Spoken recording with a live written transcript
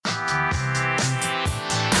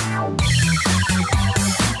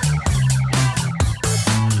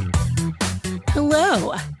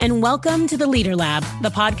and welcome to the Leader Lab,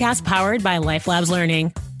 the podcast powered by Life Labs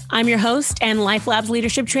Learning. I'm your host and Life Labs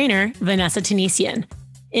leadership trainer, Vanessa Tunisian.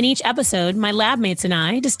 In each episode, my lab mates and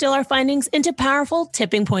I distill our findings into powerful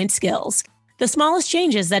tipping point skills, the smallest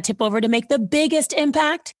changes that tip over to make the biggest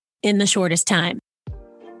impact in the shortest time.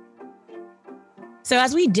 So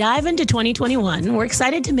as we dive into 2021, we're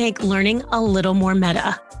excited to make learning a little more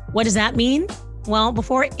meta. What does that mean? Well,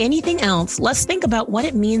 before anything else, let's think about what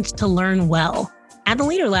it means to learn well. At the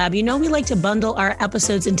Leader Lab, we like to bundle our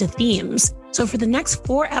episodes into themes. So for the next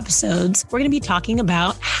 4 episodes, we're going to be talking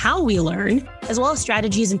about how we learn, as well as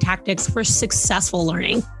strategies and tactics for successful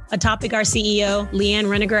learning, a topic our CEO, Leanne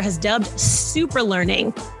Reniger, has dubbed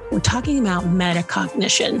SuperLearning. We're talking about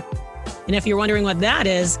metacognition. And if you're wondering what that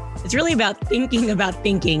is, it's really about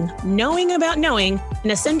thinking, knowing about knowing,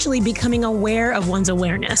 and essentially becoming aware of one's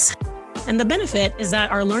awareness. And the benefit is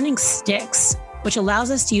that our learning sticks, which allows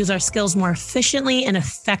us to use our skills more efficiently and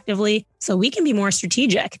effectively so we can be more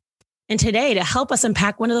strategic. And today, to help us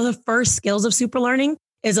unpack one of the first skills of SuperLearning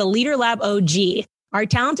is a Leader Lab OG, our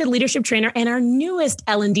talented leadership trainer and our newest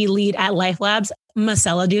L&D lead at Life Labs,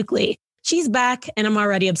 Marcella Dukley. She's back and I'm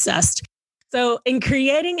already obsessed. So in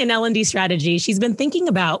creating an L&D strategy, she's been thinking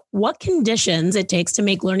about what conditions it takes to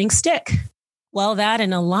make learning stick. Well, that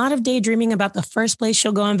and a lot of daydreaming about the first place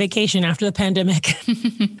she'll go on vacation after the pandemic.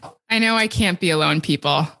 I know I can't be alone,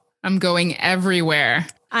 people. I'm going everywhere.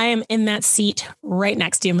 I am in that seat right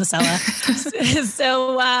next to you, Marcella.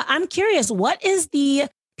 So I'm curious, what is the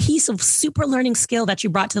piece of super learning skill that you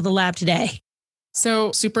brought to the lab today?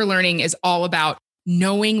 So super learning is all about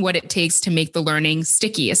knowing what it takes to make the learning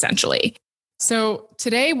sticky, essentially. So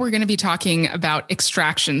today we're going to be talking about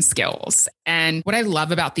extraction skills. And what I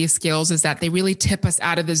love about these skills is that they really tip us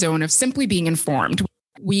out of the zone of simply being informed.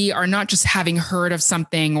 We are not just having heard of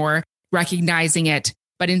something or recognizing it,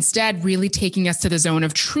 but instead really taking us to the zone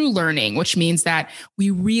of true learning, which means that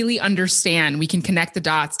we really understand, we can connect the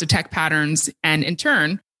dots, detect patterns, and in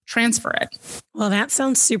turn, transfer it. Well, that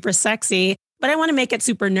sounds super sexy, but I want to make it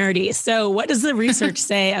super nerdy. So what does the research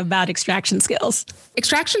say about extraction skills?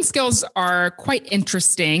 Extraction skills are quite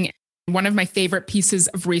interesting. One of my favorite pieces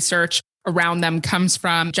of research around them comes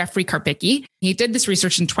from Jeffrey Karpicki. He did this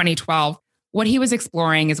research in 2012. What he was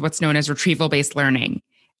exploring is what's known as retrieval-based learning.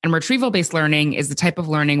 And retrieval-based learning is the type of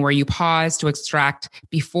learning where you pause to extract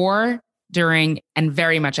before, during, and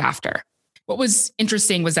very much after. What was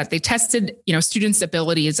interesting was that they tested, students'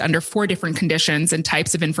 abilities under 4 different conditions and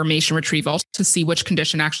types of information retrieval to see which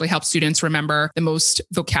condition actually helps students remember the most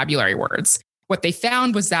vocabulary words. What they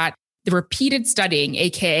found was that the repeated studying,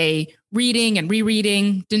 aka reading and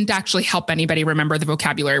rereading, didn't actually help anybody remember the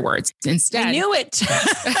vocabulary words. Instead, I knew it.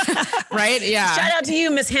 Right? Yeah. Shout out to you,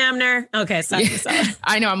 Miss Hamner. Okay, sorry.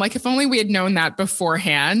 I know. I'm like, if only we had known that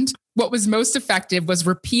beforehand. What was most effective was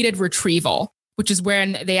repeated retrieval, which is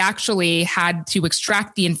when they actually had to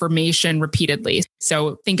extract the information repeatedly.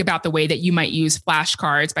 So think about the way that you might use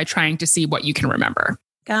flashcards by trying to see what you can remember.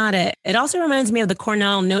 Got it. It also reminds me of the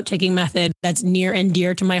Cornell note-taking method that's near and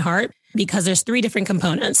dear to my heart because there's 3 different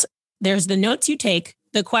components. There's the notes you take,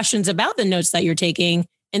 the questions about the notes that you're taking,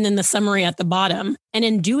 and then the summary at the bottom. And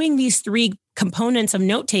in doing these 3 components of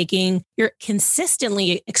note-taking, you're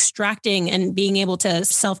consistently extracting and being able to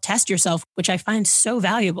self-test yourself, which I find so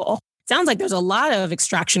valuable. Sounds like there's a lot of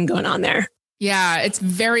extraction going on there. Yeah, it's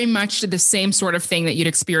very much the same sort of thing that you'd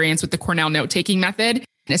experience with the Cornell note-taking method.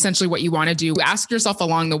 And essentially what you want to do, ask yourself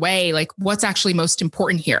along the way, like what's actually most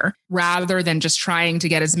important here, rather than just trying to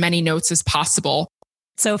get as many notes as possible.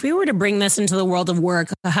 So if we were to bring this into the world of work,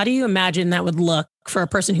 how do you imagine that would look for a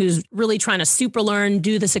person who's really trying to super learn,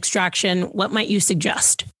 do this extraction? What might you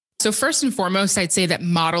suggest? So first and foremost, I'd say that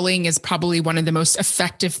modeling is probably one of the most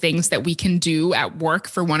effective things that we can do at work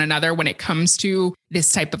for one another when it comes to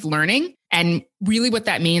this type of learning. And really what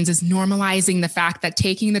that means is normalizing the fact that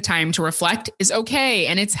taking the time to reflect is okay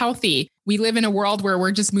and it's healthy. We live in a world where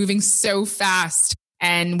we're just moving so fast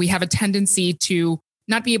and we have a tendency to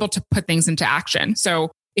not be able to put things into action.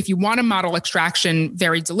 So if you want to model extraction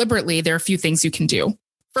very deliberately, there are a few things you can do.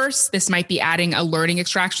 First, this might be adding a learning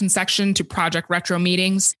extraction section to project retro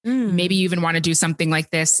meetings. Maybe you even want to do something like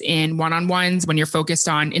this in one-on-ones when you're focused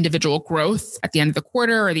on individual growth at the end of the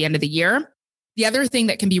quarter or the end of the year. The other thing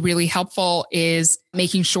that can be really helpful is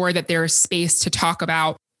making sure that there's space to talk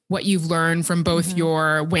about what you've learned from both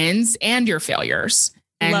your wins and your failures.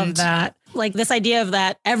 And love that. Like this idea of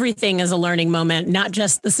that everything is a learning moment, not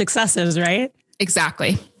just the successes, right?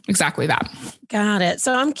 Exactly that. Got it.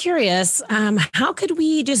 So I'm curious, how could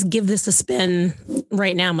we just give this a spin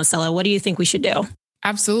right now, Marcella? What do you think we should do?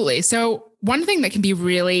 Absolutely. So one thing that can be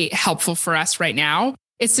really helpful for us right now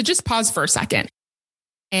is to just pause for a second.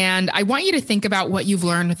 And I want you to think about what you've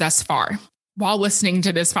learned thus far while listening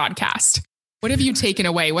to this podcast. What have you taken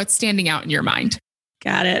away? What's standing out in your mind?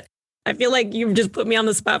 Got it. I feel like you've just put me on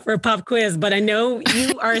the spot for a pop quiz, but I know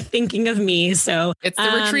you are thinking of me. So it's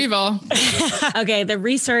the retrieval. Okay. The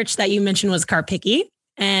research that you mentioned was Karpicki,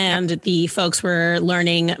 and the folks were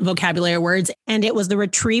learning vocabulary words, and it was the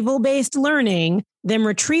retrieval based learning, them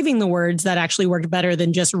retrieving the words that actually worked better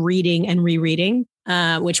than just reading and rereading,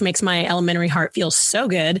 which makes my elementary heart feel so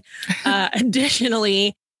good.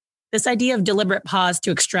 Additionally, this idea of deliberate pause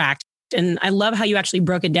to extract. And I love how you actually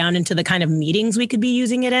broke it down into the kind of meetings we could be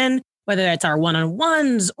using it in, whether it's our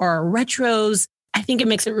one-on-ones or our retros. I think it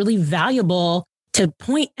makes it really valuable to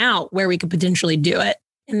point out where we could potentially do it.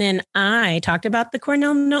 And then I talked about the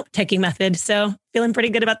Cornell note-taking method. So feeling pretty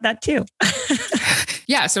good about that too.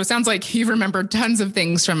 Yeah. So it sounds like you remembered tons of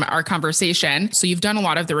things from our conversation. So you've done a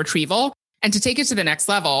lot of the retrieval. And to take it to the next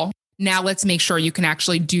level, now let's make sure you can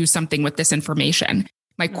actually do something with this information.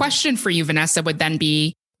 My question for you, Vanessa, would then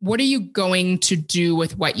be, what are you going to do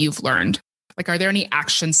with what you've learned? Like, are there any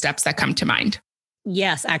action steps that come to mind?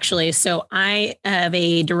 Yes, actually. So I have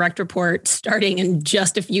a direct report starting in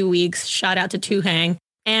just a few weeks. Shout out to Tu-Hang.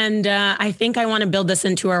 And I think I want to build this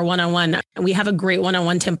into our one-on-one. We have a great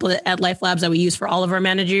one-on-one template at Life Labs that we use for all of our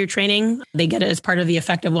managerial training. They get it as part of the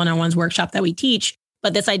Effective One-on-Ones workshop that we teach.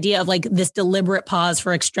 But this idea of like this deliberate pause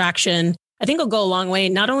for extraction, I think will go a long way,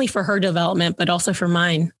 not only for her development, but also for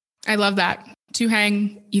mine. I love that.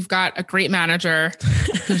 Tu-Hang, you've got a great manager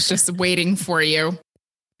who's just waiting for you.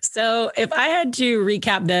 So if I had to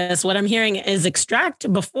recap this, what I'm hearing is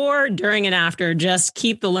extract before, during, and after. Just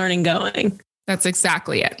keep the learning going. That's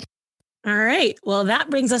exactly it. All right. Well, that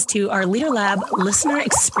brings us to our Leader Lab listener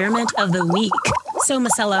experiment of the week. So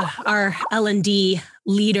Marcella, our L&D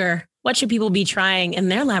leader, what should people be trying in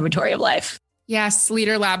their laboratory of life? Yes,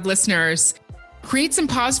 Leader Lab listeners, create some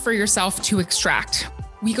pause for yourself to extract.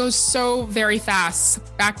 We go so very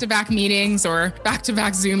fast, back-to-back meetings or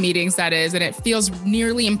back-to-back Zoom meetings, that is, and it feels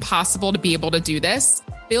nearly impossible to be able to do this.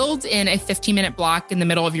 Build in a 15-minute block in the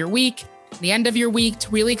middle of your week, the end of your week, to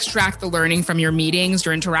really extract the learning from your meetings,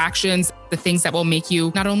 your interactions, the things that will make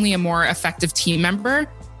you not only a more effective team member,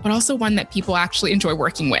 but also one that people actually enjoy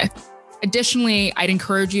working with. Additionally, I'd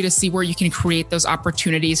encourage you to see where you can create those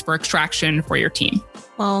opportunities for extraction for your team.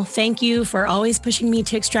 Well, thank you for always pushing me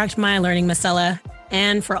to extract my learning, Marcella.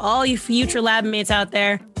 And for all you future lab mates out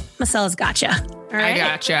there, Marcella's gotcha. All right? I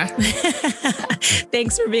gotcha.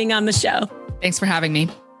 Thanks for being on the show. Thanks for having me.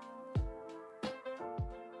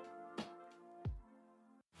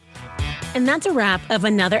 And that's a wrap of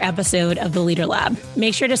another episode of the Leader Lab.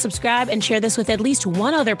 Make sure to subscribe and share this with at least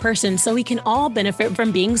one other person so we can all benefit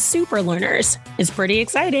from being super learners. It's pretty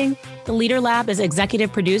exciting. The Leader Lab is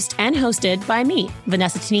executive produced and hosted by me,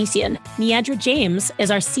 Vanessa Tanesian. Neadra James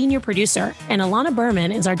is our senior producer, and Alana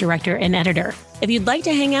Berman is our director and editor. If you'd like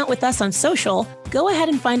to hang out with us on social, go ahead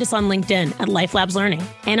and find us on LinkedIn at Life Labs Learning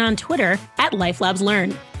and on Twitter at Life Labs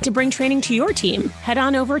Learn. To bring training to your team, head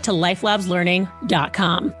on over to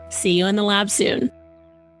lifelabslearning.com. See you in the lab soon.